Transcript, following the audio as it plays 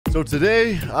So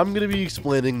today, I'm going to be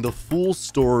explaining the full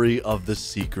story of the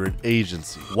secret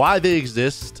agency. Why they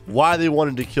exist, why they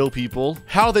wanted to kill people,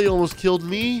 how they almost killed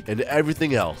me, and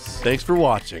everything else. Thanks for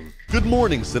watching. Good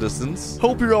morning, citizens.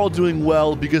 Hope you're all doing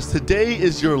well because today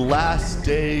is your last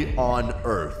day on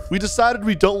Earth. We decided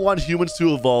we don't want humans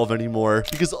to evolve anymore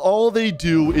because all they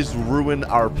do is ruin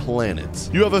our planet.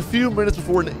 You have a few minutes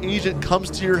before an agent comes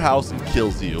to your house and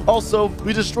kills you. Also,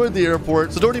 we destroyed the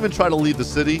airport, so don't even try to leave the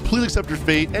city. Please accept your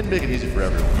fate and make it easy for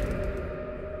everyone.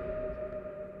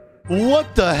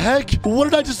 What the heck? What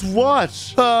did I just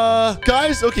watch?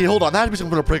 Guys? Okay, hold on. That has to be some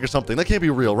sort of prank or something. That can't be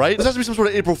real, right? This has to be some sort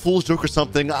of April Fool's joke or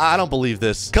something. I don't believe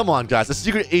this. Come on, guys. A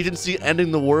secret agency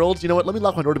ending the world. You know what? Let me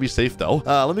lock my door to be safe, though.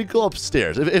 Let me go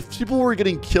upstairs. If people were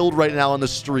getting killed right now on the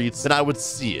streets, then I would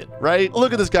see it, right?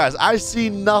 Look at this, guys. I see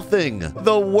nothing.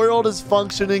 The world is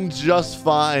functioning just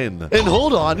fine. And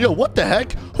hold on. Yo, what the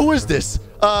heck? Who is this?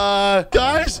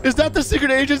 Guys, is that the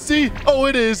secret agency? Oh,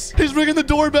 it is. He's ringing the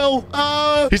doorbell.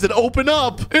 He said, open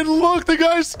up. And look, the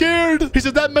guy's scared. He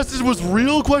said, that message was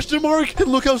real, question mark?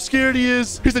 And look how scared he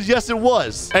is. He said, yes, it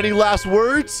was. Any last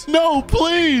words? No,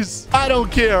 please. I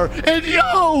don't care. And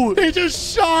yo, he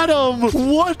just shot him.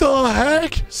 What the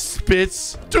heck?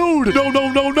 Spits. Dude,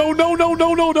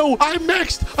 no. I'm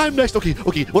next.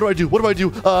 Okay. What do I do?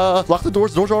 Lock the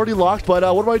doors. The doors are already locked, but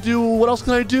what do I do? What else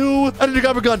can I do? I need to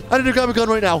grab a gun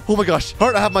right now. Oh my gosh. All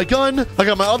right, I have my gun. I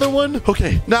got my other one.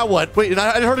 Okay, now what? Wait, and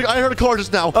I heard a car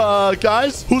just now.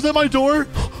 Guys, who's at my door?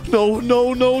 No.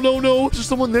 Is there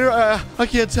someone there? I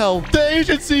can't tell. The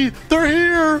agency, they're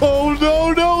here. Oh,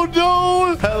 no.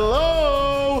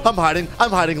 Hello. I'm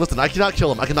hiding. Listen, I cannot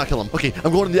kill him. Okay,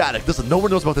 I'm going in the attic. Listen, no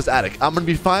one knows about this attic. I'm gonna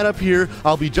be fine up here.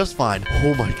 I'll be just fine.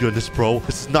 Oh my goodness, bro.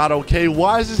 This is not okay.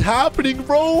 Why is this happening,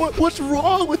 bro? What's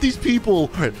wrong with these people?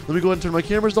 All right, let me go ahead and turn my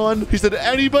cameras on. He said,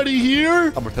 anybody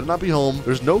here? I'm pretending not to be home.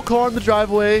 There's no car in the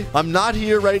driveway. I'm not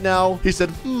here right now. He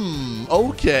said,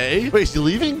 okay. Wait, is he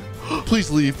leaving?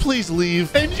 Please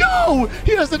leave. And yo,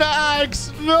 he has an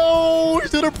axe. No,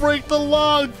 he's gonna break the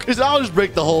lock. He said, I'll just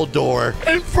break the whole door.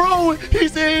 And bro,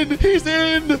 he's in.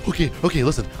 Okay,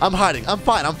 listen, I'm hiding. I'm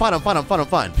fine.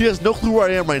 He has no clue where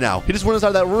I am right now. He just went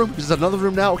inside that room. He's in another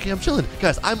room now. Okay, I'm chilling.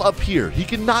 Guys, I'm up here. He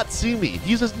cannot see me.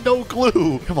 He has no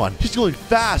clue. Come on, he's going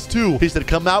fast too. He said,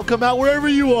 come out wherever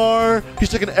you are. He's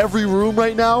checking every room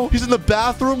right now. He's in the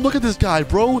bathroom. Look at this guy,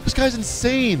 bro. This guy's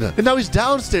insane. And now he's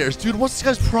downstairs, dude. What's this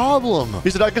guy's problem? He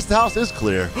said, I guess the house is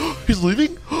clear. He's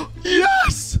leaving?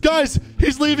 Yes! Guys,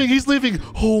 he's leaving.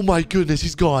 Oh my goodness,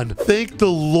 he's gone. Thank the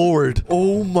Lord.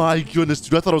 Oh my goodness,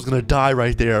 dude. I thought I was gonna die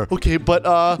right there. Okay, but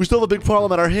we still have a big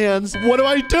problem at our hands. What do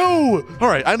I do? All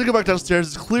right, I'm gonna go back downstairs.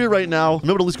 It's clear right now. I'm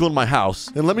able to at least go in my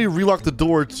house. And let me relock the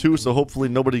door too, so hopefully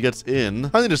nobody gets in.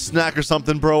 I need a snack or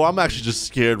something, bro. I'm actually just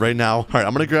scared right now. All right,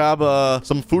 I'm gonna grab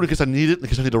some food in case I need it, in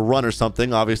case I need to run or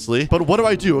something, obviously. But what do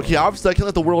I do? Okay, obviously I can't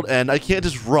let the world end. I can't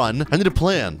just run. I need a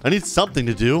plan. I need something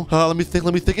to do. Let me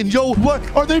think. And yo, what?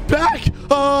 Are they back?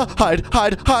 Hide.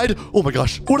 Oh my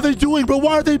gosh. What are they doing, bro?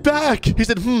 Why are they back? He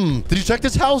said, did you check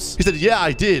this house? He said, yeah,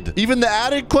 I did. Even the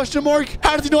attic, question mark?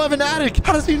 How does he know I have an attic?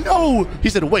 How does he know? He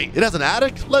said, wait, it has an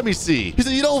attic? Let me see. He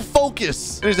said, you don't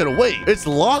focus. And he said, wait, it's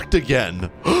locked again.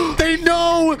 They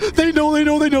know.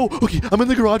 Okay, I'm in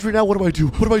the garage right now. What do I do?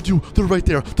 They're right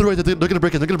there. They're gonna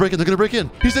break in.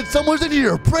 He said, someone's in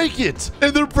here. Break it.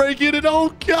 And they're breaking it.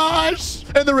 Oh gosh.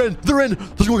 And they're in. They're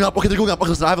going up. Okay, Okay,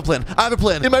 listen, I have a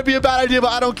plan. It might be a bad idea,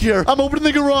 but I don't care. I'm opening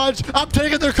the garage. I'm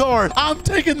taking their car. I'm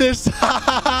taking this.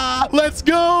 Let's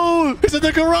go. It's in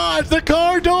the garage. The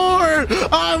car door.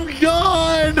 I'm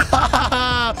gone.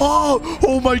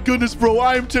 Oh my goodness, bro.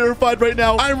 I'm terrified right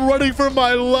now. I'm running for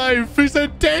my life. He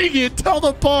said, dang it. Tell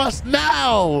the boss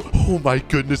now. Oh my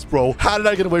goodness, bro. How did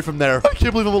I get away from there? I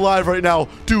can't believe I'm alive right now.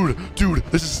 Dude,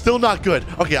 this is still not good.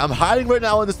 Okay, I'm hiding right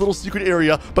now in this little secret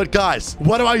area. But guys,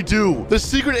 what do I do? The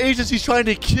secret agency's trying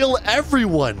to kill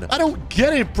everyone. I don't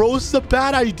get it, bro. This is a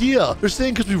bad idea. They're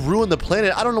saying because we ruined the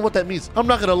planet. I don't know what that means. I'm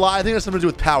not gonna lie. I think it has something to do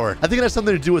with power. I think it has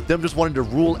something to do with them just wanting to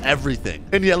rule everything.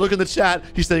 And yeah, look in the chat.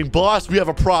 He's saying, boss, we have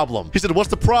a problem. He said, what's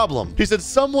the problem? He said,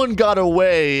 someone got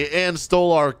away and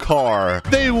stole our car.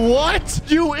 They what?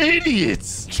 You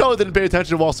idiots. Charlie didn't pay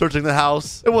attention while searching the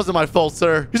house. It wasn't my fault,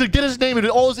 sir. He said, get his name and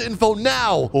all his info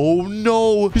now. Oh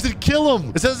no. He said, kill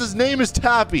him. It says his name is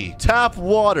Tappy. Tap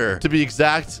water, to be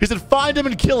exact. He said, find him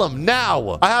and kill him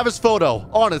now. I have his photo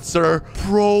on it, sir.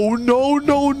 Bro,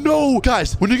 no.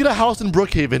 Guys, when you get a house in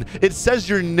Brookhaven, it says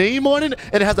your name on it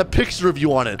and it has a picture of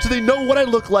you on it. So they know what I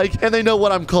look like and they know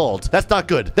what I'm called. That's not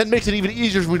good. That makes it even easier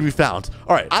easier for me to be found.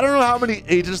 All right. I don't know how many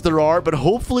agents there are, but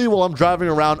hopefully while I'm driving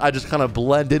around, I just kind of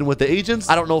blend in with the agents.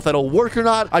 I don't know if that'll work or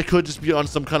not. I could just be on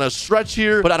some kind of stretch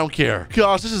here, but I don't care.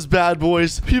 Gosh, this is bad,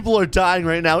 boys. People are dying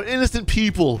right now. Innocent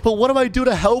people. But what do I do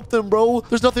to help them, bro?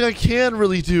 There's nothing I can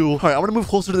really do. All right, I'm going to move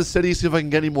closer to the city, see if I can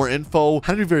get any more info. I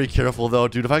have to be very careful, though,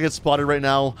 dude. If I get spotted right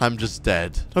now, I'm just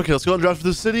dead. Okay, let's go and drive to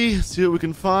the city, see what we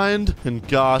can find. And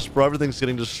gosh, bro, everything's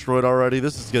getting destroyed already.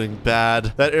 This is getting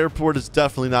bad. That airport is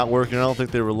definitely not working. I don't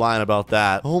think they were lying about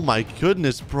that. Oh my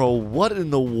goodness, bro. What in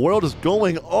the world is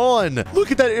going on?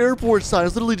 Look at that airport sign.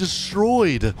 It's literally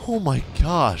destroyed. Oh my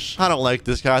gosh. I don't like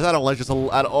this, guys. I don't like this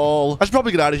at all. I should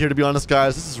probably get out of here, to be honest,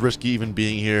 guys. This is risky even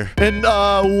being here. And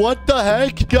what the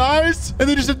heck, guys? And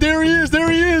they just said, there he is. There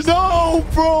he is. Oh,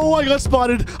 bro, I got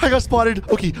spotted. I got spotted.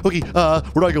 Okay. Where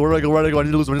do I go? Where do I go? Where do I go? I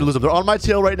need to lose them. I need to lose them. They're on my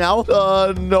tail right now.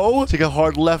 No. Take a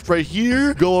hard left right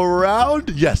here. Go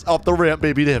around. Yes, up the ramp,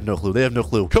 baby. They have no clue. They have no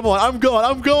clue. Come on, I'm gone.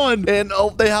 I'm gone. And oh,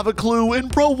 they have a clue. And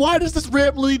bro, why does this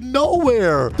ramp lead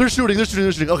nowhere? They're shooting. They're shooting.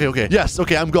 They're shooting. Okay. Yes.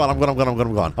 Okay, I'm gone. I'm gone. I'm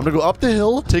gonna go up the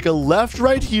hill. Take a left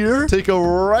right here. Take a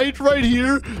right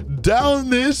here. Down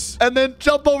this. And then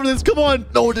jump over this. Come on.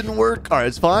 No, it didn't work. All right,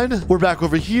 it's fine. We're back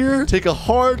over here. Take a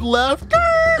hard left.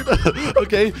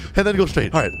 Okay, and then go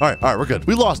straight. All right, we're good.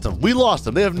 We lost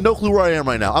them. They have no clue where I am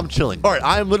right now. I'm chilling. All right,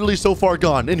 I am literally so far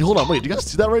gone. And hold on, wait, do you guys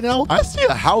see that right now? I see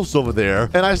a house over there,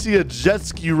 and I see a jet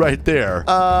ski right there.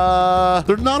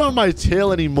 They're not on my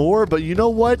tail anymore, but you know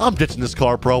what? I'm ditching this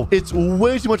car, bro. It's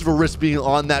way too much of a risk being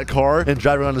on that car and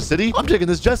driving around the city. I'm taking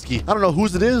this jet ski. I don't know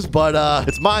whose it is, but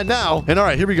it's mine now. And all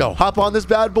right, here we go. Hop on this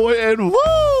bad boy, and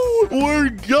woo! We're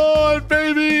gone,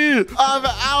 baby! I'm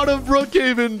out of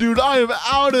Brookhaven, dude. I am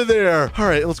out of there. All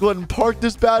right, let's go ahead and park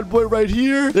this bad boy right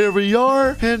here. There we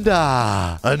are. And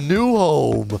a new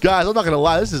home. Guys, I'm not gonna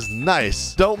lie, this is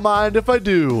nice. Don't mind if I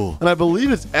do. And I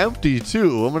believe it's empty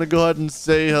too. I'm gonna go ahead and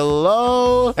say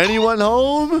hello. Anyone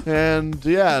home? And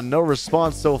yeah, no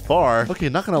response so far. Okay,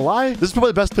 not gonna lie, this is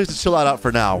probably the best place to chill out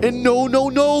for now. And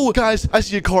no. Guys, I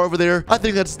see a car over there. I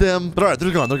think that's them. But all right,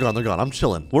 they're gone. I'm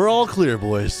chilling. We're all clear,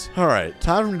 boys. All right,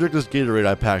 time to drink this Gatorade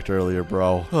I packed earlier,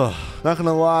 bro. Not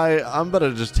gonna lie, I'm about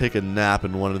to just take a nap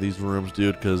in one of these rooms,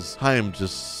 dude, because I am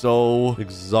just so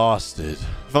exhausted.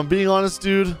 If I'm being honest,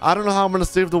 dude, I don't know how I'm gonna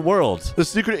save the world. The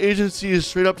secret agency is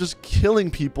straight up just killing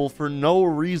people for no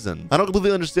reason. I don't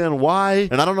completely understand why,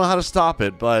 and I don't know how to stop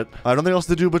it, but I don't think else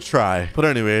to do but try. But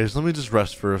anyways, let me just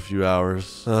rest for a few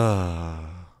hours.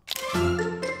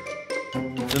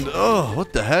 And oh,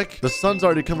 what the heck? The sun's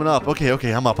already coming up.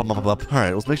 Okay, I'm up. All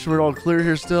right, let's make sure we're all clear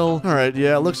here still. All right,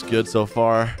 yeah, it looks good so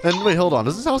far. And wait, hold on.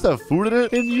 Does this house have food in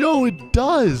it? And yo, it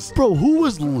does. Bro, who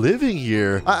was living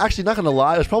here? Actually, not gonna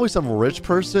lie, there's probably some rich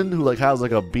person who like has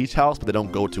like a beach house, but they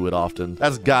don't go to it often.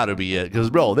 That's gotta be it. Because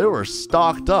bro, they were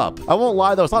stocked up. I won't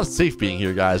lie though, it's not safe being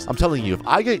here, guys. I'm telling you, if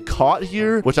I get caught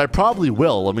here, which I probably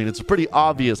will. I mean, it's a pretty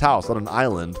obvious house on an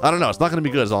island. I don't know. It's not gonna be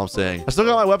good is all I'm saying. I still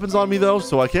got my weapons on me though,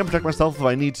 so I can protect myself if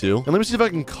I need to. And let me see if I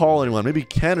can call anyone. Maybe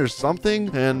Ken or something.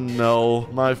 And no,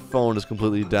 my phone is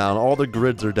completely down. All the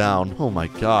grids are down. Oh my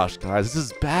gosh, guys, this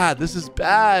is bad. This is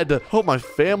bad. Hope my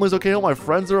family's okay. Hope my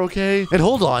friends are okay. And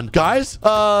hold on, guys.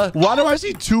 Why do I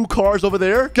see two cars over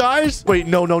there? Guys, wait,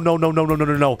 no.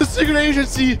 The secret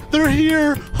agency, they're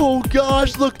here. Oh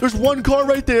gosh, look, there's one car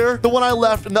right there. The one I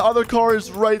left, and the other car is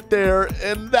right there.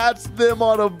 And that's them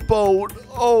on a boat.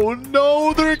 Oh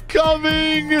no, they're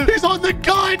coming. He's on the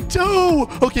gun too.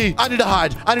 Okay, I need to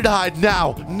hide.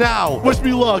 Now. Wish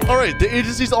me luck. All right, the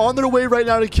agency's on their way right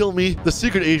now to kill me. The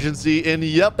secret agency. And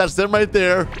yep, that's them right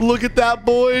there. Look at that,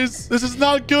 boys. This is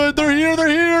not good. They're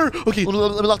here. Okay,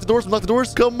 let me lock the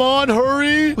doors. Come on,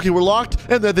 hurry. Okay, we're locked.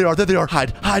 And there they are.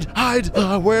 Hide.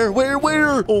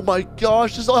 Where? Oh my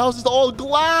gosh, this house is all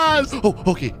glass. Oh,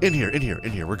 okay, in here.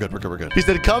 We're good. He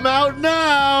said, come out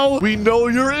now. We know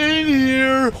you're in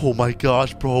here. Oh my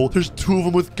gosh, bro. There's two of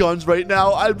them with guns right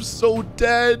now. I'm so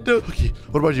dead. Okay,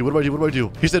 what do I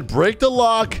do? He said, break the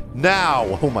lock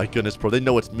now. Oh my goodness, bro. They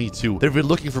know it's me too. They've been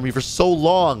looking for me for so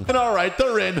long. And all right,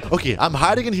 they're in. Okay, I'm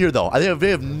hiding in here though. They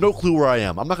have no clue where I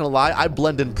am. I'm not gonna lie. I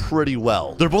blend in pretty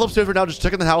well. They're both upstairs right now, just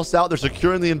checking the house out. They're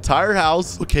securing the entire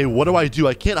house. Okay, what do?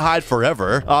 I can't hide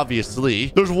forever, obviously.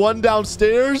 There's one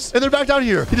downstairs, and they're back down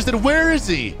here. He just said, where is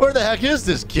he? Where the heck is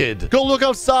this kid? Go look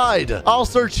outside. I'll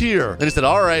search here. And he said,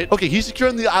 all right. Okay, he's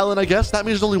securing the island, I guess. That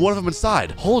means there's only one of them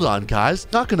inside. Hold on, guys.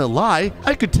 Not gonna lie.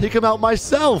 I could take him out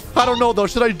myself. I don't know, though.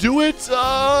 Should I do it?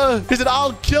 He said,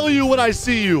 I'll kill you when I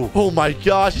see you. Oh, my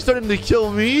gosh. He's starting to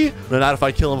kill me. But not if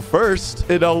I kill him first.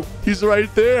 You know, he's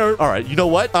right there. All right, you know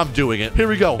what? I'm doing it. Here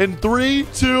we go. In 3,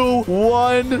 2,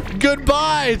 1.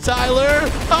 Goodbye, Tyler.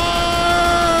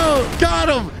 Oh! Got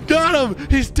him. Got him.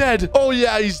 He's dead. Oh,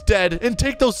 yeah, he's dead. And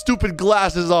take those stupid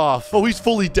glasses off. Oh, he's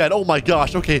fully dead. Oh, my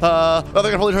gosh. Okay. I think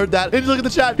I probably heard that. And look at the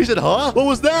chat. He said, huh? What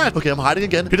was that? Okay, I'm hiding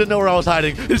again. He didn't know where I was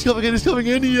hiding. He's coming in. He's coming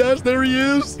in. Yes, there he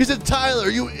is. He said, Tyler,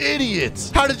 you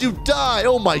idiot. How did you die?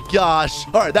 Oh, my gosh.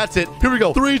 All right, that's it. Here we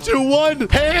go. 3, 2, 1.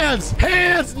 Hands.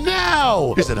 Hands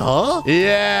now. He said, huh?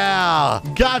 Yeah.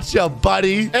 Gotcha,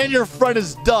 buddy. And your friend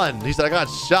is done. He said, I got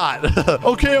shot.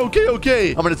 Okay.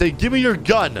 I'm going to say, give me your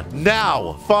gun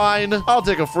now. Fine. I'll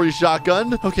take a free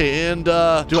shotgun. Okay, and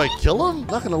do I kill him?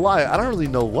 Not going to lie. I don't really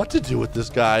know what to do with this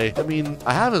guy. I mean,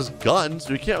 I have his gun,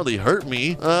 so he can't really hurt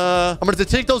me. I'm going to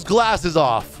take those glasses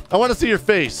off. I want to see your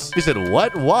face. He said,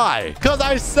 what? Why? Because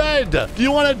I said, do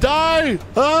you want to die?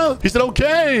 Huh? He said,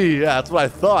 okay. Yeah, that's what I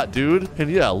thought, dude.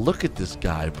 And yeah, look at this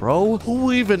guy, bro.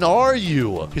 Who even are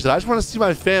you? He said, I just want to see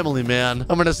my family, man.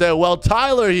 I'm going to say, well,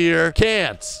 Tyler here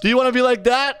can't. Do you want to be like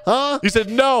that? Huh? He said,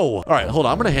 no. All right, hold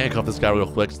on. I'm going to handcuff this guy real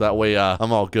quick so that way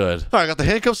I'm all good. All right, I got the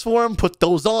handcuffs for him. Put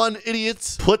those on,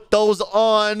 idiots. Put those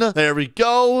on. There we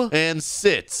go. And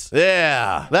sit.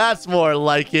 Yeah, that's more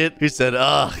like it. He said,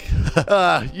 ugh.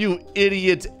 You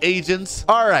idiot agents.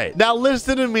 All right, now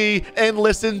listen to me and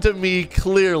listen to me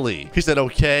clearly. He said,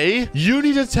 okay, you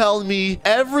need to tell me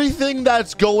everything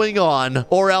that's going on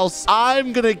or else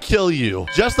I'm gonna kill you,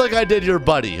 just like I did your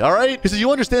buddy, all right? He said, you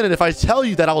understand it if I tell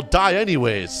you that I'll die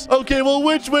anyways. Okay, well,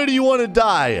 which way do you want to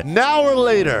die? Now or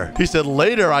later? He said,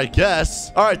 later, I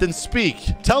guess. All right, then speak.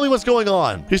 Tell me what's going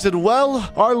on. He said,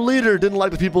 well, our leader didn't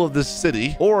like the people of this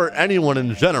city or anyone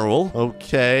in general.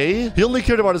 Okay. He only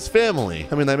cared about his family.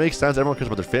 I mean, that makes sense. Everyone cares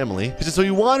about their family. He said, so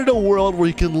he wanted a world where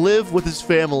he can live with his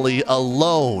family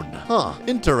alone. Huh.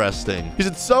 Interesting. He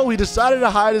said, so he decided to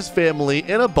hide his family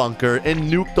in a bunker and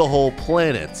nuke the whole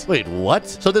planet. Wait, what?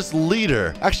 So this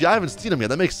leader, actually, I haven't seen him yet.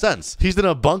 That makes sense. He's in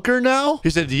a bunker now? He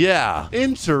said, yeah.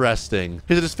 Interesting.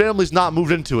 He said his family's not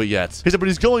moved into it yet. He said, but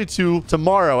he's going to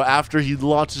tomorrow after he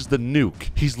launches the nuke.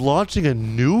 He's launching a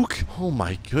nuke? Oh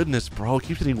my goodness, bro. It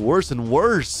keeps getting worse and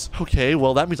worse. Okay,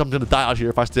 well, that means I'm going to die out here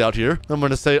if I stay out here. I'm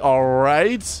going to say, all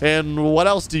right. And what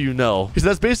else do you know? He said,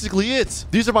 that's basically it.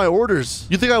 These are my orders.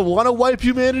 You think I want to wipe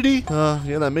humanity?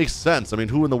 Yeah, that makes sense. I mean,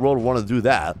 who in the world would want to do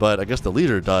that? But I guess the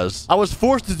leader does. I was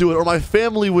forced to do it or my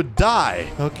family would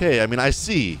die. Okay, I mean, I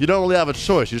see. You don't really have a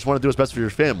choice. You just want to do what's best for your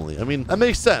family. I mean, that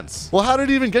makes sense. Well, how did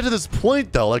he even get to this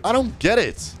point, though? Like, I don't get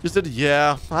it. He said,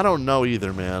 yeah, I don't know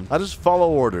either, man. I just follow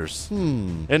orders.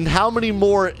 And how many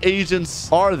more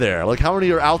agents are there? Like, how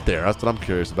many are out there? That's what I'm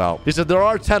curious about. He said, there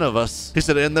are 10 of us. He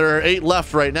said, and there are 8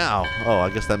 left right now. Oh, I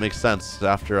guess that makes sense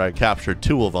after I captured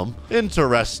 2 of them.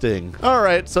 Interesting. All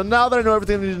right, so now that I know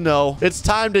everything I need to know, it's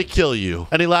time to kill you.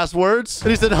 Any last words?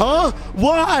 And he said, huh?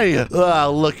 Why?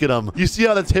 Look at him. You see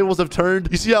how the tables have turned?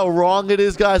 You see how wrong it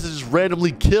is, guys, to just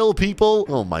randomly kill people?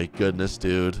 Oh my goodness,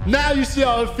 dude. Now you see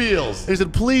how it feels. And he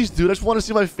said, please, dude, I just want to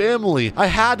see my family. I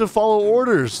had to follow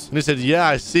orders. And he said, yeah,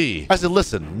 I see. I said,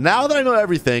 listen, now that I know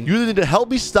everything, you either need to help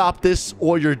me stop this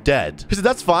or you're dead. He said,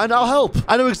 that's fine. I'll help.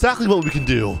 I know exactly what we can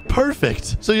do.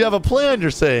 Perfect. So you have a plan,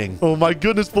 you're saying? Oh my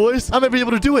goodness, boys. I might be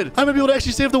able to do it. I might be able to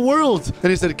actually save the world. And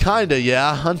he said, kinda,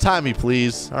 yeah. Untie me,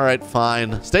 please. All right,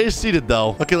 fine. Stay seated,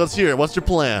 though. Okay, let's hear it. What's your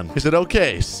plan? He said,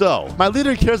 okay, so my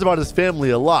leader cares about his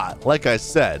family a lot, like I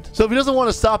said. So if he doesn't want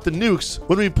to stop the nukes,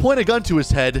 when we point a gun to his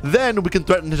head, then we can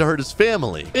threaten to hurt his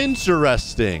family.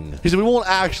 Interesting. He said, we won't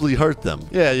actually hurt them.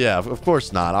 Yeah, of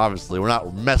course not. Obviously, we're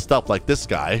not messed up like this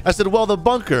guy. I said, well, the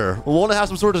bunker, won't it have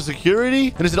some sort of security?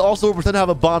 And he said, also, we'll pretend to have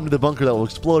a bomb to the bunker that will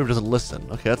explode if he doesn't listen.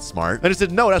 Okay, that's smart. And he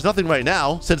said, no, it has nothing right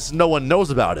now, since no one knows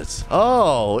about it.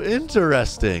 Oh,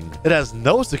 interesting. It has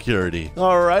no security.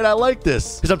 All right, I like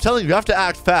this. Because I'm telling you, you have to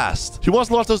act fast. He wants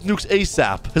to launch those nukes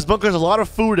ASAP. His bunker has a lot of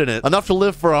food in it, enough to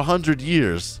live for 100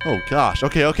 years. Oh, gosh.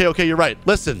 Okay, you're right.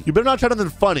 Listen, you better not try nothing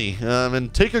funny,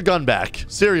 and take your gun back.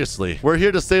 Seriously, we're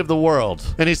here to save the world.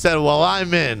 And he said, well,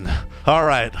 I'm in. All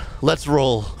right, let's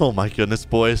roll. Oh my goodness,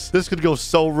 boys. This could go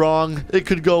so wrong. It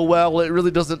could go well. It really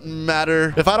doesn't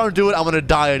matter. If I don't do it, I'm gonna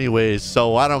die anyways,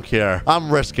 so I don't care.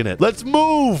 I'm risking it. Let's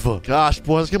move. Gosh,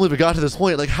 boys, I can't believe we got to this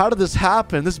point. Like, how did this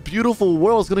happen? This beautiful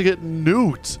world is gonna get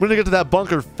nuked. We're gonna get to that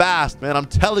bunker fast, man. I'm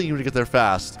telling you to get there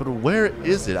fast. But where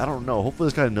is it? I don't know. Hopefully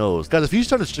this guy knows. Guys, if he's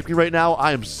trying to strip me right now,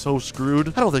 I am so screwed.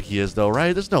 I don't think he is, though,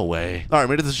 right? There's no way. All right,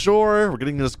 made it to the shore. We're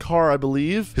getting in this car, I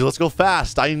believe. He said, let's go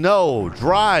fast. I know.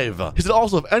 Drive. He said,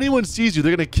 also, if anyone sees you,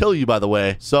 they're gonna kill you, by the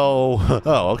way. So,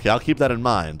 Oh, okay. I'll keep that in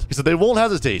mind. He said they won't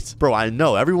hesitate. Bro, I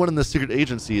know. Everyone in the secret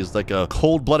agency is like a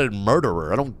cold-blooded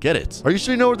murderer. I don't get it. Are you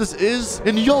sure you know what this is?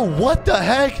 And yo, what the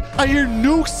heck? I hear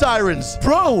nuke sirens.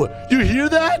 Bro, you hear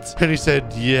that? And he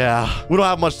said, yeah, we don't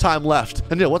have much time left.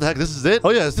 And yeah, what the heck? This is it?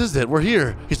 Oh yeah, this is it. We're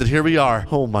here. He said, here we are.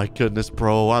 Oh my goodness,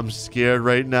 bro. I'm scared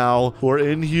right now. We're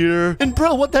in here. And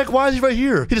bro, what the heck? Why is he right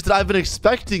here? He just said, I've been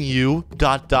expecting you. ...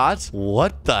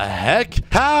 What the heck?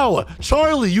 How?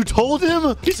 Charlie, you told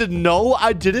him? He said, no,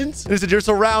 I didn't. And he said, you're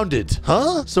surrounded.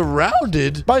 Huh?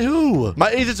 Surrounded? By who? My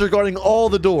agents are guarding all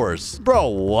the doors. Bro,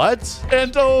 what?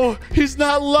 And oh, he's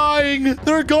not lying.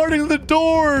 They're guarding the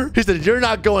door. He said, you're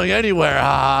not going anywhere,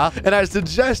 haha. And I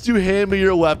suggest you hand me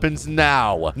your weapons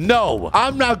now. No,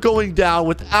 I'm not going down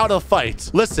without a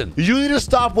fight. Listen, you need to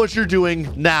stop what you're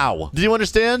doing now. Do you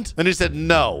understand? And he said,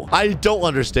 no, I don't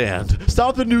understand.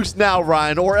 Stop the nukes now,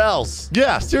 Ryan, or else.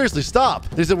 Yeah, seriously, stop.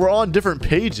 And he said, we're on different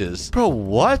pages. Bro,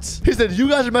 what? He said, you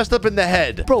guys are messed up in the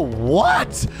head. Bro,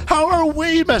 what? How are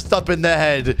we messed up in the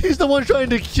head? He's the one trying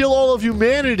to kill all of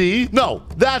humanity. No,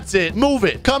 that's it. Move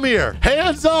it. Come here.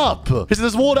 Hands up. He said,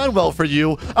 this won't end well for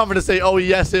you. I'm going to say, oh,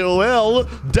 yes, it will.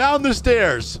 Down the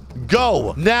stairs.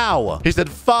 Go now. He said,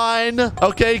 fine.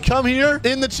 Okay, come here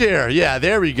in the chair. Yeah,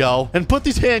 there we go. And put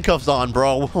these handcuffs on,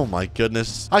 bro. Oh my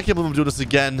goodness. I can't believe I'm doing this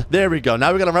again. There we go.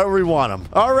 Now we got him right where we want him.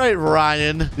 All right,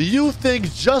 Ryan. You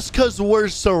think just because we're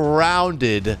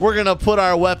surrounded, we're going to put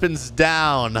our weapons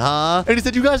down, huh? And he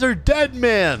said, you guys are dead,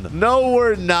 man. No,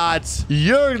 we're not.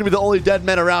 You're going to be the only dead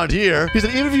man around here. He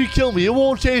said, even if you kill me, it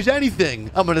won't change anything.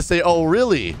 I'm going to say, oh,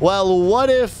 really? Well, what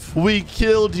if we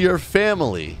killed your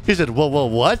family? He said, well,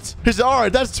 what? He said, all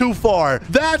right, that's too far.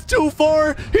 That's too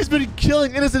far. He's been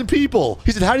killing innocent people.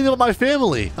 He said, how do you know about my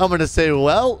family? I'm going to say,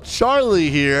 well, Charlie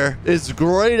here is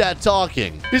great at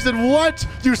talking. He said, what?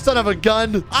 You son of a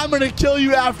gun. I'm going to kill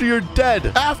you after you're dead.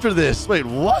 After this. Wait,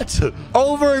 what?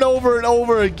 Over and over and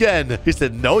over again. He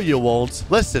said, no, you won't.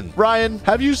 Listen, Ryan,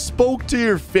 have you spoke to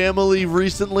your family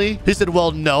recently? He said,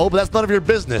 well, no, but that's none of your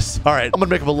business. All right, I'm going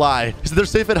to make up a lie. He said, they're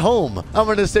safe at home. I'm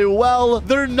going to say, well,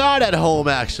 they're not at home,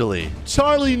 actually.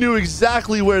 Charlie knew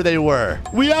exactly where they were.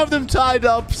 We have them tied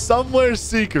up somewhere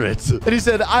secret. And he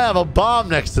said, I have a bomb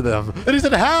next to them. And he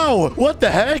said, how? What the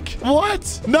heck?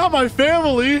 What? Not my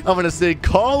family. I'm going to say,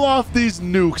 call off these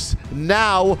nukes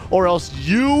now or else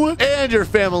you and your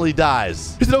family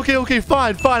dies. He said, okay,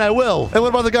 fine, I will. And what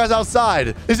about the guys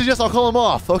outside? He said, yes, I'll call them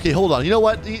off. Okay, hold on. You know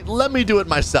what? Let me do it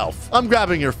myself. I'm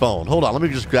grabbing your phone. Hold on. Let me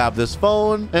just grab this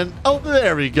phone. And oh,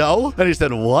 there we go. And he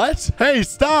said, what? Hey,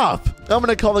 stop. I'm going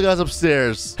to call the guys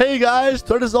upstairs. Hey, guys,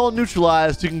 threat is all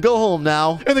neutralized. You can go home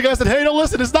now. And the guy said, hey, don't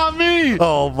listen. It's not me.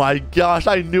 Oh, my gosh.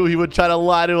 I knew he would try to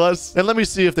lie to us. And let me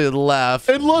see if they laugh.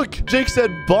 And look, Jake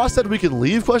said, boss said we can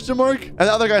leave, question mark? And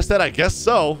the other guy said, I guess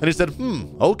so. And he said,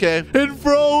 okay. And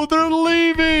bro, they're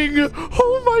leaving.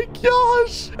 Oh, my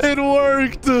gosh. It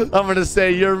worked. I'm going to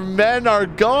say, your men are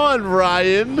gone,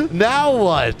 Ryan. Now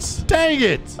what? Dang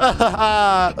it.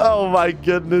 Oh, my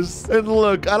goodness. And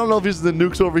look, I don't know if he's the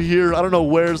nukes over here. I don't know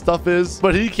where stuff is,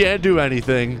 but he can't do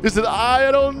anything. He said,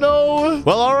 I don't know.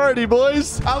 Well, alrighty,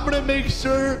 boys. I'm going to make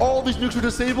sure all these nukes are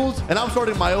disabled, and I'm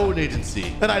starting my own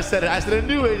agency. And I said a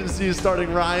new agency is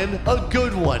starting, Ryan. A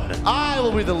good one. I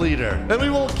will be the leader, and we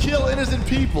will kill innocent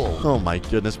people. Oh, my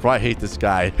goodness, bro. I hate this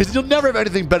guy. He said, you'll never have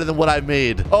anything better than what I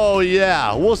made. Oh,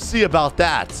 yeah. We'll see about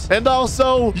that. And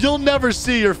also, you'll never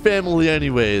see your family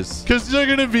anyways, because you're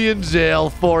going to be in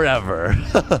jail forever.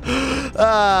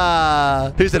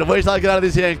 He said, wait till I get out of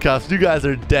these handcuffs. You guys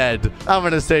are dead. I'm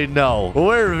going to say no.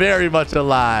 We're very much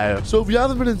alive. So if you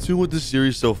haven't been in tune with this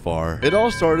series so far, it all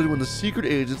started when the secret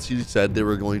agency said they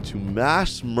were going to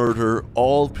mass murder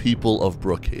all people of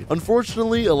Brookhaven.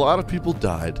 Unfortunately, a lot of people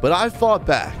died, but I fought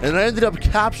back and I ended up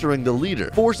capturing the leader,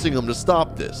 forcing him to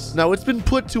stop this. Now it's been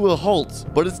put to a halt,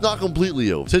 but it's not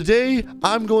completely over. Today,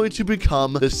 I'm going to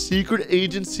become the secret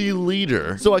agency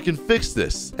leader so I can fix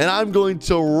this, and I'm going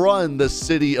to run the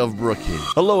city of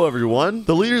Brookhaven. Hello, everyone.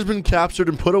 The leader's been captured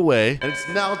and put away, and it's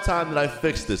now time that I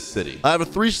fix this city. I have a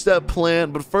 3-step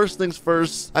plan, but first things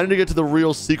first, I need to get to the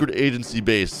real secret agency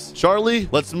base. Charlie,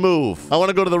 let's move. I want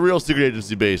to go to the real secret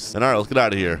agency base. And all right, let's get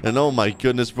out of here. And oh my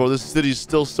goodness, bro, this city's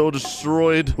still so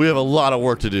destroyed. We have a lot of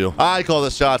work to do. I call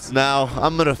the shots now.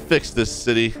 I'm gonna fix fix this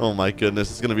city. Oh my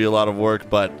goodness, it's gonna be a lot of work,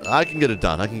 but I can get it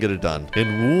done. I can get it done.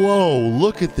 And whoa,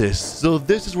 look at this. So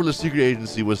this is where the secret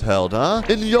agency was held, huh?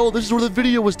 And yo, this is where the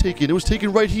video was taken. It was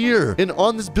taken right here. And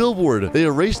on this billboard, they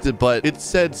erased it, but it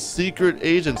said secret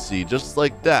agency, just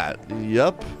like that.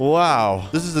 Yep. Wow.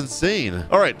 This is insane.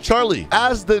 All right, Charlie,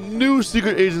 as the new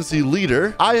secret agency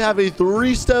leader, I have a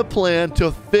 3-step plan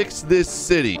to fix this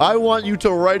city. I want you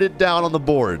to write it down on the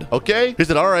board, okay? He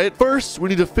said, all right, first, we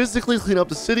need to physically clean up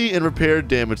the city and repair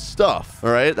damaged stuff.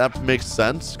 All right, that makes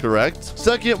sense, correct?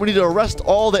 Second, we need to arrest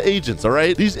all the agents, all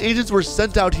right? These agents were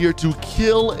sent out here to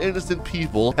kill innocent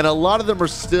people, and a lot of them are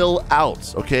still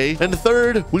out, okay? And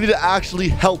third, we need to actually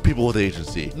help people with the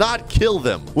agency, not kill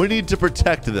them. We need to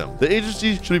protect them. The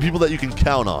agency should be people that you can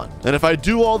count on. And if I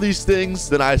do all these things,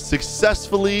 then I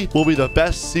successfully will be the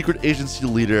best secret agency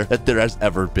leader that there has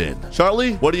ever been.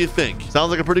 Charlie, what do you think?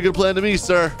 Sounds like a pretty good plan to me,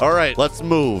 sir. All right, let's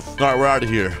move. All right, we're out of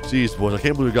here. Jeez, boys, I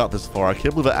can't believe we got this far. I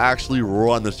can't believe I actually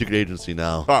run the secret agency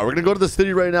now. All right, we're gonna go to the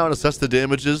city right now and assess the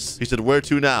damages. He said, where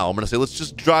to now? I'm gonna say, let's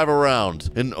just drive around.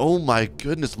 And oh my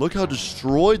goodness, look how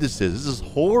destroyed this is. This is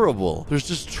horrible. There's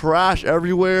just trash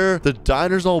everywhere. The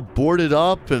diner's all boarded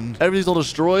up and everything's all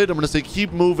destroyed. I'm gonna say,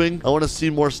 keep moving. I want to see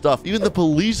more stuff. Even the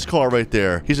police car right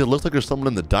there. He said, looks like there's someone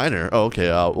in the diner. Oh, okay.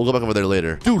 We'll go back over there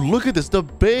later. Dude, look at this. The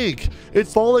bank.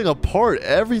 It's falling apart.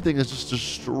 Everything is just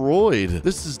destroyed.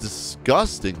 This is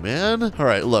disgusting, man. All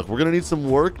right, look, we're gonna need some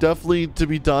work definitely to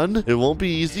be done. It won't be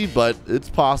easy, but it's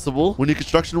possible. We need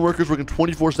construction workers working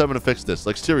 24/7 to fix this.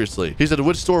 Like, seriously. He said,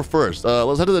 which store first?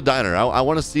 Let's head to the diner. I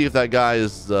want to see if that guy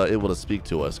is able to speak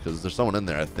to us, because there's someone in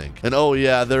there, I think. And oh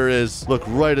yeah, there is. Look,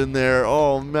 right in there.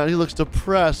 Oh man, he looks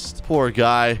depressed. Poor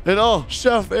guy. And oh,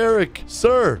 Chef Eric,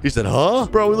 sir. He said, huh?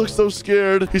 Bro, we look so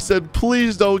scared. He said,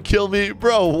 please don't kill me.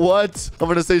 Bro, what? I'm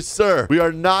gonna say, sir, we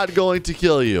are not going to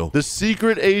kill you. The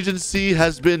secret agency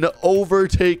has been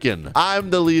overtaken. I'm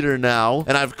the leader now,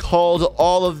 and I've called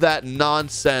all of that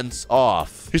nonsense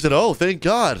off. He said, oh, thank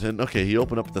God. And okay, he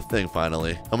opened up the thing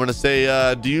finally. I'm gonna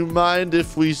say, do you mind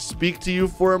if we speak to you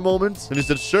for a moment? And he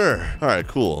said, sure. All right,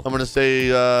 cool. I'm gonna say,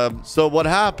 so what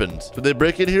happened? Did they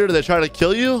break in here? Did they try to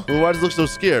kill you? Well, why does it look so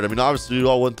scared? I mean, obviously you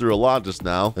all went through a lot just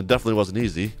now. It definitely wasn't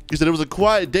easy. He said, it was a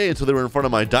quiet day until they were in front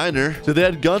of my diner. So they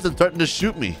had guns and threatened to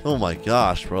shoot me. Oh my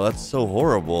gosh, bro, that's so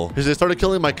horrible. He said, they started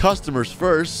killing my customers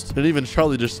first. And even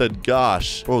Charlie just said,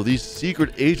 gosh, bro, these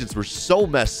secret agents were so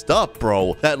messed up,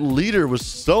 bro. That leader was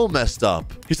so messed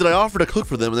up. He said, I offered to cook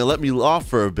for them and they let me off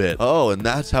for a bit. Oh, and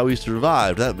that's how he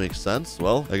survived. That makes sense.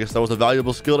 Well, I guess that was a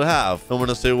valuable skill to have. I'm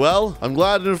gonna say, well, I'm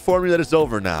glad to inform you that it's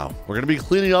over now. We're gonna be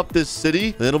cleaning up this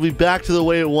city and it'll be back to the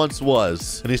way it once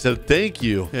was. And he said, thank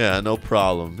you. Yeah, no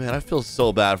problem. Man, I feel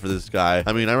so bad for this guy.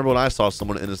 I mean, I remember when I saw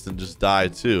someone innocent just die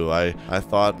too. I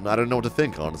thought, I didn't know what to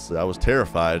think, honestly. I was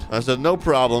terrified. I said, no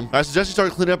problem. I suggest you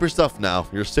start cleaning up your stuff now.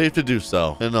 You're safe to do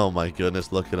so. And oh my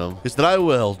goodness, look at him. He said, I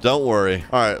will. Don't worry.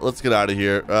 All right, let's get out of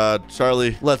here.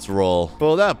 Charlie, let's roll.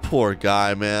 Bro, that poor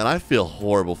guy, man. I feel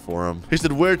horrible for him. He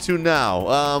said, where to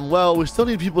now? Well, we still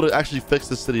need people to actually fix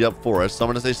the city up for us. So I'm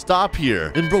gonna say, stop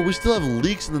here. And bro, we still have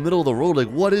leaks in the middle of the road. Like,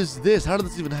 what is this? How did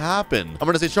this even happen? I'm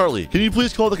gonna say, Charlie, can you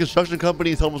please call the construction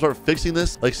company and tell them to start fixing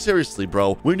this? Like, seriously,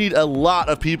 bro. We need a lot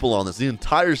of people on this. The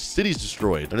entire city's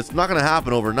destroyed. And it's not gonna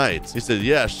happen overnight. He said,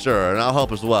 yeah, sure. And I'll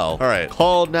help as well. All right,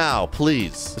 call now,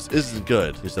 please. This isn't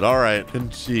good. He said, all right. And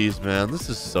jeez, man, this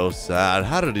is so sad.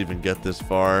 How did it even get this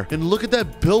far? And look at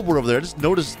that billboard over there. I just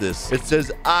noticed this. It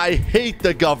says, I hate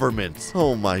the government.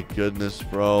 Oh my goodness,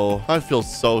 bro. I feel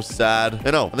so sad.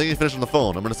 And oh, I think he finished on the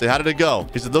phone. I'm gonna say, how did it go?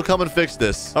 He said, they'll come and fix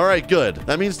this. All right, good.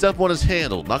 That means step 1 is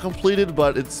handled. Not completed,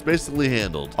 but it's basically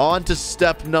handled. On to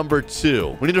step number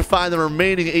 2. We need to find the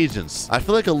remaining agents. I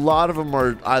feel like a lot of them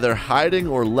are either hiding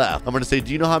or left. I'm gonna say,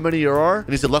 do you know how many there are? And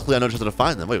he said, luckily I know just how to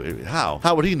find them. Wait, how?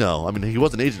 How would he know? I mean, he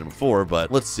was an agent before,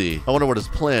 but let's see. I wonder what his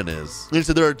plan is. And he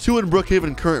said, there are 2 in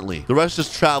Brookhaven currently. The rest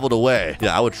just traveled away.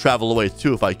 Yeah, I would travel away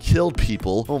too if I killed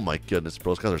people. Oh my goodness,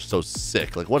 bro. Those guys are so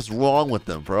sick. Like, what's wrong with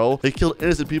them, bro? They killed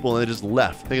innocent people and they just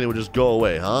left, thinking it would just go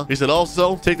away, huh? He said,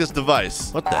 also, take this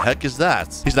device. What the heck is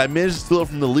that? He said, I managed to steal it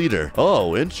from the leader.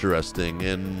 Oh, interesting.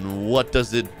 And what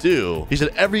does it do? He said,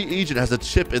 every agent has a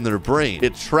chip in their brain.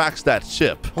 It tracks that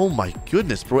chip. Oh my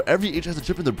goodness, bro. Every agent has a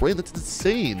chip in their brain? That's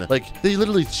insane. Like, they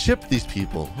literally chipped these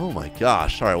people. Oh my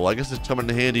gosh. All right, well, I guess this coming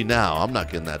in handy now. I'm not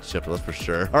getting that chip, that's for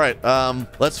sure. All right,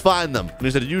 let's find them. And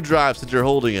he said, you drive since you're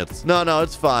holding it. No,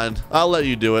 it's fine. I'll let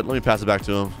you do it. Let me pass it back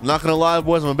to him. I'm not gonna lie,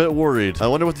 boys, I'm a bit worried. I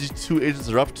wonder what these two agents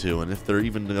are up to and if they're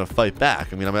even gonna fight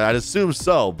back. I mean, I'd assume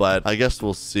so, but I guess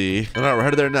we'll see. All right, we're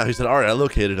headed there now. He said, all right, I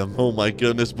located him. Oh my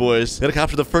goodness, boys. Gotta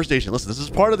capture the first agent. Listen, this is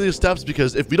part of these steps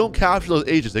because if we don't capture those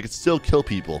agents, they could still kill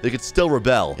people. They could still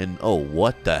rebel. And oh,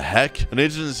 what the heck? An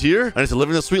agent is here? And it's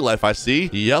living the sweet life, I see.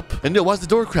 Yep. And yo, why's the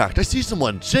door cracked? I see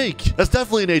someone. Jake. That's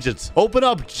definitely an agent. Open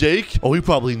up, Jake. Oh, he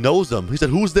probably knows him. He said,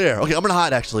 who's there? Okay, I'm gonna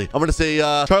hide, actually. I'm gonna say,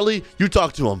 Charlie, you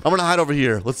talk to him. I'm gonna hide over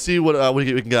here. Let's see what we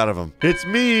can get out of him. It's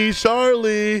me,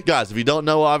 Charlie. Guys, if you don't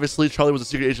know, obviously, Charlie was a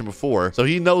secret agent before, so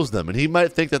he knows them, and he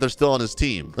might think that they're still on his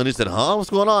team. And he said, huh? What's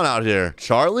going on out here?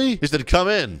 Charlie? He said, come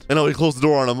in. And oh, he closed the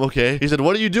door on him. Okay. He said,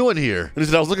 what are you doing here? And he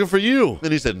said, I was looking for you.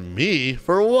 And he said, me?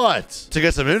 For what? To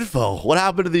get some info. What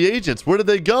happened to the agents? Where did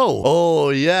they go? Oh,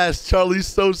 yes. Charlie's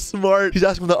so smart. He's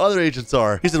asking where the other agents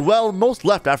are. He said, well, most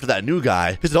left after that new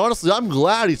guy. He said, honestly, I'm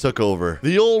glad he took over.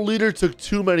 The old leader took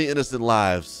too many innocent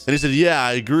lives. And he said, yeah,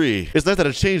 I agree. It's nice that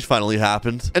a change finally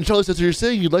happened. And Charlie said, so you're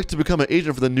saying you'd like to become an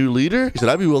agent for the new leader? He said,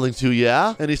 I'd be willing to,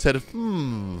 yeah. And he said,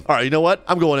 all right, you know what?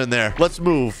 I'm going in there. Let's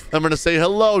move. I'm going to say,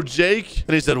 hello, Jake.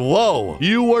 And he said, whoa,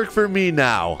 you work for me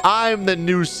now. I'm the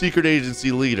new secret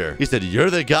agency leader. He said, you're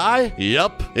the guy?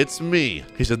 Yep, it's me.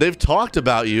 He said, they've talked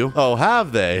about you. Oh,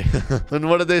 have they? And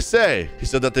what did they say? He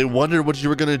said that they wondered what you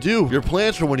were going to do. Your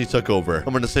plans for when you took over.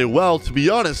 I'm going to say, well, to be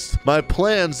honest, my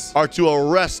plans are to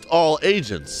arrest all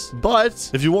agents.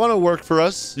 But if you want to work for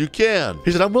us, you can.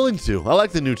 He said, I'm willing to. I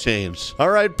like the new change. All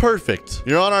right, perfect.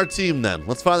 You're on our team then.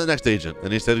 Let's find the next agent.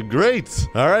 And he said, great.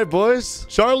 All right, boys.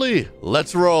 Charlie,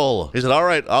 let's roll. He said, all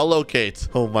right, I'll locate.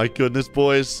 Oh my goodness,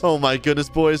 boys. Oh my goodness,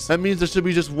 boys. That means there should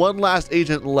be just one last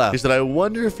agent left. He said, I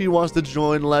wonder if he wants to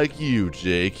join like you,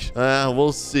 Jake.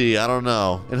 We'll see. I don't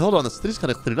know. And hold on, the city's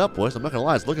kind of cleaning up, boys. I'm not gonna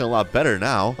lie. It's looking a lot better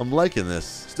now. I'm liking this.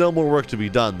 Still more work to be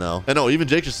done, though. And no, even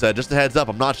Jake just said, just a heads up,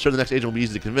 I'm not sure the next agent will be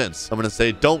easy to convince. I'm gonna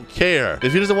say, don't care.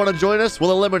 If he doesn't want to join us,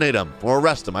 we'll eliminate him or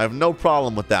arrest him. I have no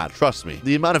problem with that. Trust me.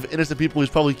 The amount of innocent people he's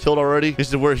probably killed already. He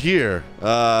said, we're here.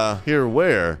 Here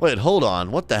where? Wait, hold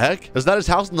on. What the heck? Is that his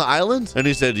house on the island? And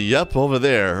he said, yep, over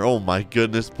there. Oh my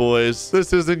goodness, boys.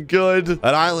 This isn't good. An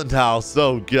island house.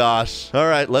 Oh gosh. All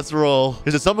right, let's roll.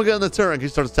 He said, someone get in the turret and he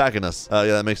starts attacking us. Yeah,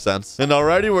 that makes sense. And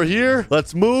alrighty, we're here.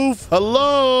 Let's move.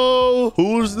 Hello?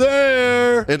 Who's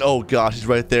there? And oh gosh, he's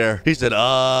right there. He said,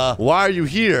 why are you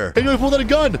here? Hey, you pulled out a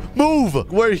gun.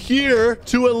 Move. We're here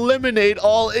to eliminate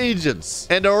all agents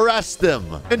and arrest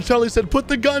them. And Charlie said, put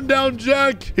the gun down,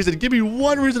 Jack. He said, give me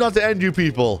one reason not to end you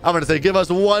people. I'm going to say, give us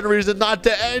one reason not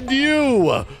to end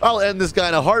you. I'll end this guy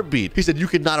in a heartbeat. He said, you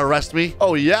cannot arrest me.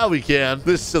 Oh, yeah, we can.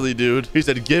 This silly dude. He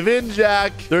said, give in,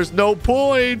 Jack. There's no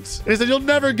point. And he said, you'll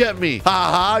never get me. Ha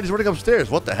ha. He's running upstairs.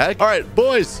 What the heck? All right,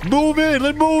 boys, move in.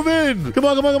 Let's move in. Come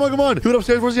on, come on, come on, come on. He went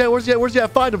upstairs. Where's he at? Where's he at? Where's he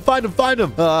at? Find him, find him, find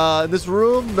him. In this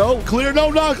room? No. Clear. No,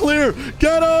 not clear.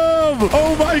 Get him.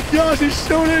 Oh my gosh, he's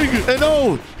shooting. And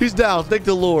oh, he's down. Thank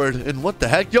the Lord. And what the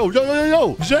heck? Yo, yo, yo,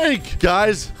 yo. Jake.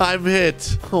 Guys, I'm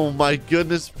hit. Oh my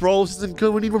goodness, bro. This isn't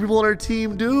good. We need more people on our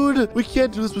team, dude. We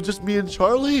can't do this with just me and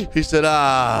Charlie. He said,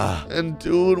 and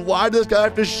dude, why does this guy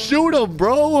have to shoot him,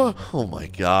 bro? Oh my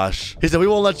gosh. He said, we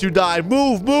won't let you die.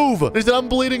 Move, move. And he said, I'm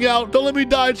bleeding out. Don't let me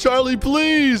die, Charlie,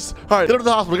 please. All right, get him to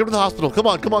the hospital. Get him to the hospital. Come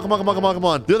on, come on, come on, come on, come on, come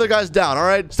on. The other guy's down, all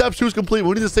right? Step 2 is complete.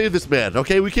 We need to save this man,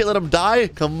 okay? We can't let him die.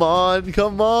 Come on,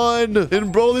 come on.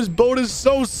 And bro, this boat is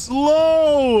so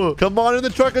slow. Come on, in the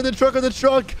truck, in the truck, in the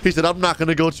truck. He said, I'm not going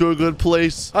to go to a good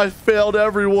place. I failed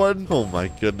everyone. Oh my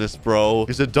goodness, bro.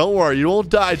 He said, don't worry. You won't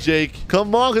die, Jake.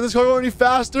 Come on. Can this car go any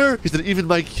faster? He said, even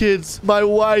my kids, my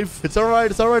wife. It's all right.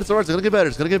 It's all right. It's all right. It's going to get better.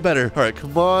 It's going to get better. All right,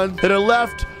 come on. Hit a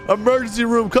left. Emergency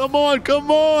room. Come on.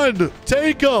 Come on.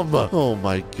 Take him. Oh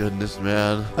my goodness,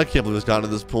 man. I can't believe it's gotten to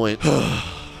this point.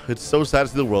 It's so sad to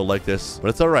see the world like this, but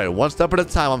it's all right. One step at a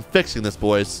time. I'm fixing this,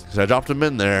 boys. Because I dropped him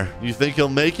in there. You think he'll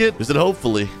make it? He said,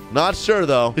 hopefully. Not sure,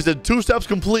 though. He said, 2 steps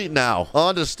complete now.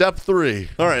 On to step 3.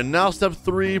 All right, now step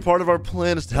 3, part of our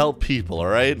plan is to help people, all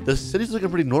right? The city's looking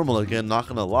pretty normal again, not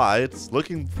gonna lie. It's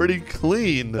looking pretty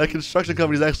clean. That construction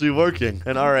company's actually working.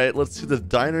 And all right, let's see the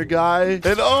diner guy.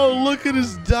 And oh, look at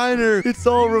his diner. It's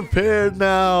all repaired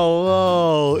now.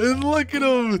 Oh, and look at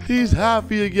him. He's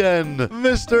happy again.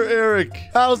 Mr. Eric,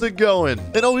 how's how's it going?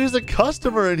 And oh, he's a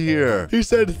customer in here. He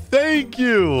said, thank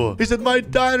you. He said, my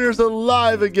diner's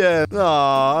alive again.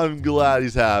 Aw, I'm glad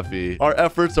he's happy. Our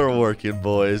efforts are working,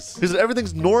 boys. He said,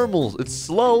 everything's normal. It's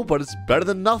slow, but it's better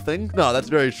than nothing. No, that's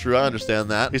very true. I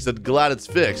understand that. He said, glad it's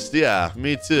fixed. Yeah,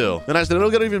 me too. And I said, it'll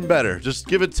get even better. Just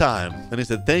give it time. And he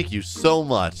said, thank you so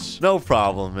much. No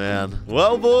problem, man.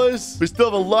 Well, boys, we still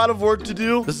have a lot of work to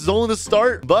do. This is only the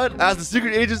start, but as the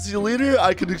secret agency leader,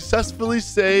 I can successfully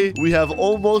say we have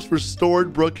almost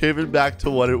restored Brookhaven back to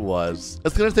what it was.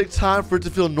 It's gonna take time for it to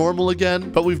feel normal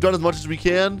again, but we've done as much as we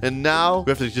can, and now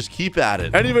we have to just keep at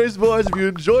it. Anyways, boys, if you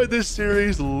enjoyed this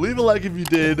series, leave a like if you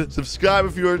did, subscribe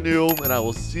if you are new, and I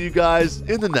will see you guys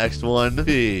in the next one.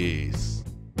 Peace.